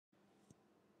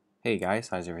Hey guys,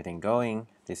 how's everything going?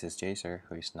 This is JSer,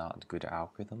 who is not good at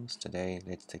algorithms. Today,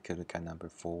 let's take a look at number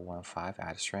 415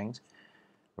 add strings.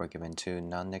 We're given two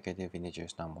non-negative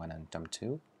integers num1 and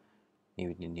num2.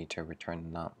 You need to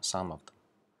return the sum of them.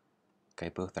 Okay,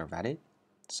 both are valid.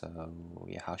 So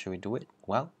yeah, how should we do it?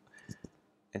 Well,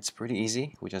 it's pretty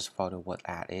easy. We just follow what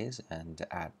add is and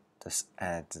add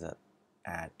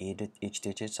each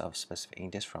digit of specific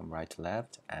index from right to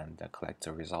left and collect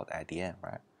the result at the end,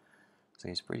 right? So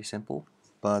it's pretty simple,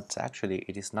 but actually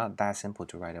it is not that simple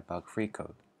to write a bug-free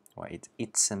code. Well,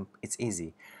 it's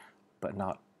easy, but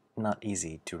not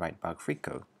easy to write bug-free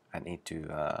code. I need to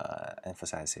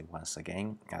emphasize it once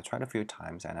again. I tried a few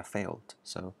times and I failed.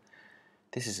 So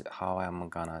this is how I'm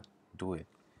gonna do it.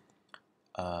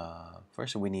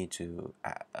 First, we need to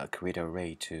create an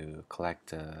array to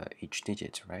collect each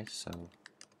digit, right? So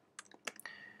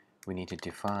we need to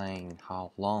define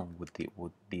how long would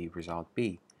the result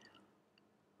be.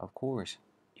 Of course,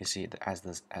 you see as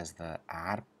the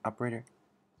add operator,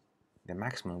 the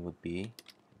maximum would be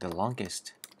the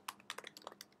longest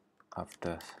of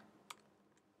the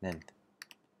length,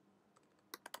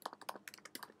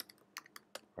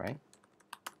 right?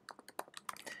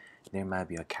 There might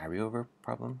be a carryover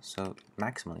problem, so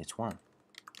maximum is 1.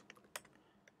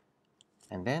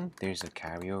 And then there's a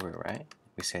carryover, right?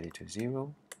 We set it to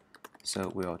 0,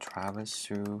 so we'll traverse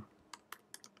through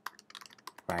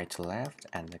right to left,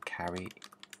 and the carry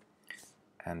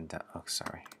and oh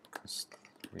sorry, because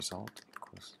result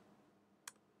equals.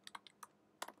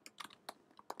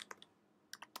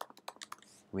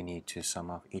 We need to sum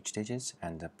up each digits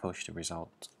and push the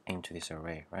result into this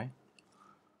array, right?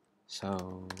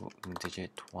 So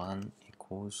digit 1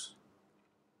 equals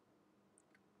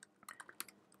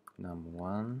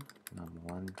num1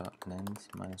 dot length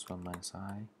minus 1 minus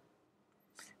I.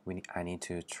 I need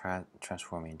to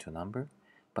transform it into a number,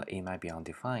 but it might be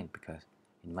undefined because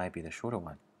it might be the shorter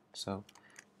one. So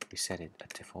we set it a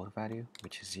default value,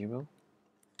 which is 0,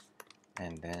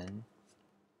 and then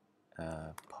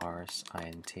parse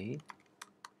int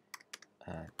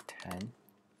 10,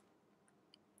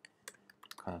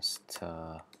 because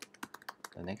the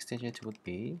next digit would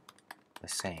be the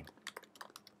same.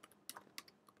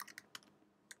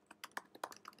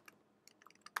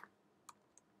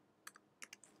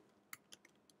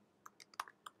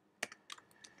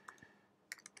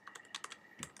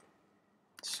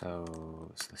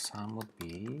 So the sum would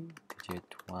be digit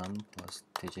 1 plus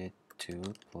digit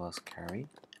 2 plus carry.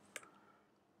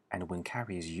 And when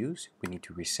carry is used, we need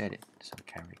to reset it. So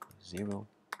carry equals 0.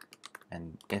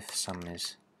 And if sum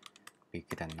is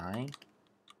bigger than 9,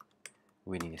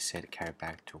 we need to set carry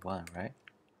back to 1, right?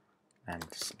 And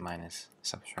minus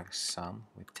subtract sum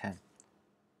with 10.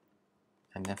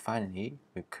 And then finally,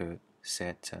 we could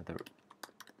set the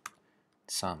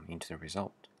sum into the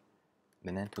result.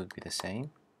 The length would be the same.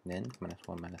 Length minus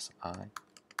 1 minus I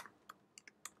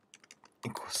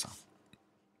equals sum.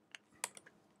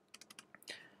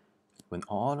 When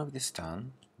all of this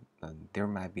done, there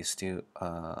might be still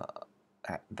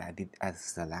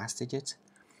as the last digit.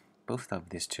 Both of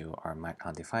these two are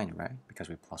undefined, right? Because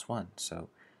we plus 1. So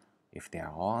if they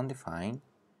are all undefined,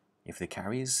 if the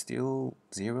carry is still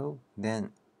 0,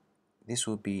 then this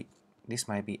might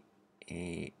be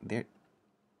a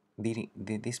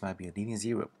this might be a leading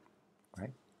 0,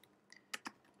 right?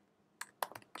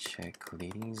 Check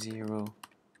leading 0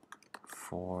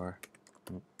 for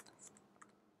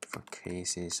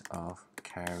cases of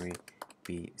carry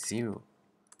be 0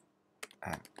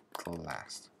 at the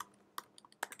last.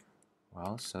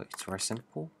 Well, so it's very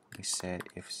simple. We said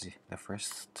if the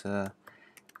first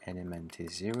element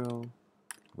is 0,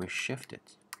 we shift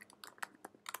it.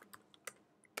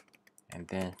 And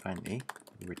then finally,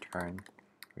 we return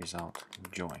result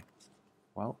join.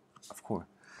 Well, of course.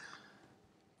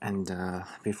 And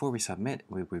before we submit,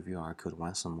 we review our code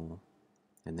once more.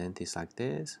 And then things like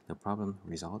this, the problem,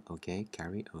 result, okay,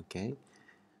 carry, okay.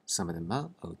 Sum them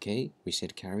up, okay.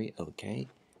 Reset carry, okay.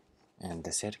 And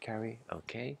the set carry,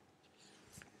 okay.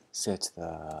 Set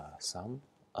the sum,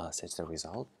 set the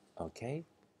result, okay.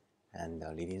 And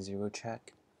the leading 0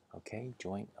 check, okay.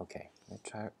 Join, okay. Let's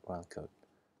try run code.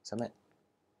 Submit.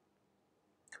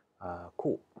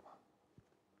 Cool.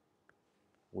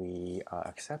 We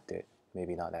accepted.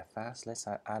 Maybe not that fast. Let's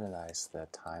analyze the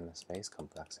time and space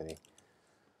complexity.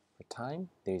 For time,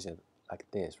 there's a like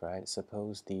this, right?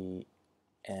 Suppose the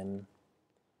m.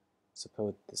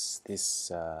 Suppose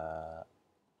this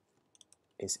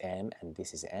is m and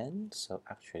this is n. So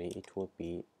actually, it would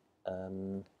be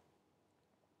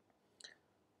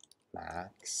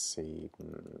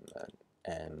maximum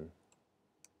m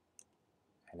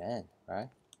and n, right?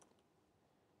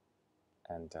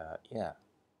 And yeah,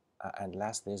 and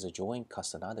last there's a join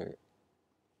costs another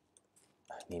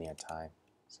linear time.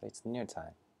 So it's linear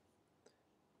time.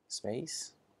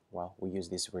 Space, well, we use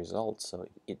this result, so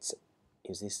it's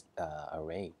is this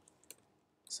array.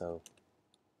 So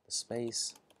the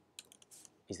space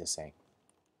is the same.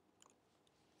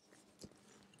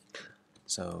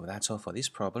 So that's all for this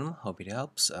problem. Hope it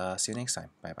helps. See you next time.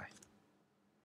 Bye bye.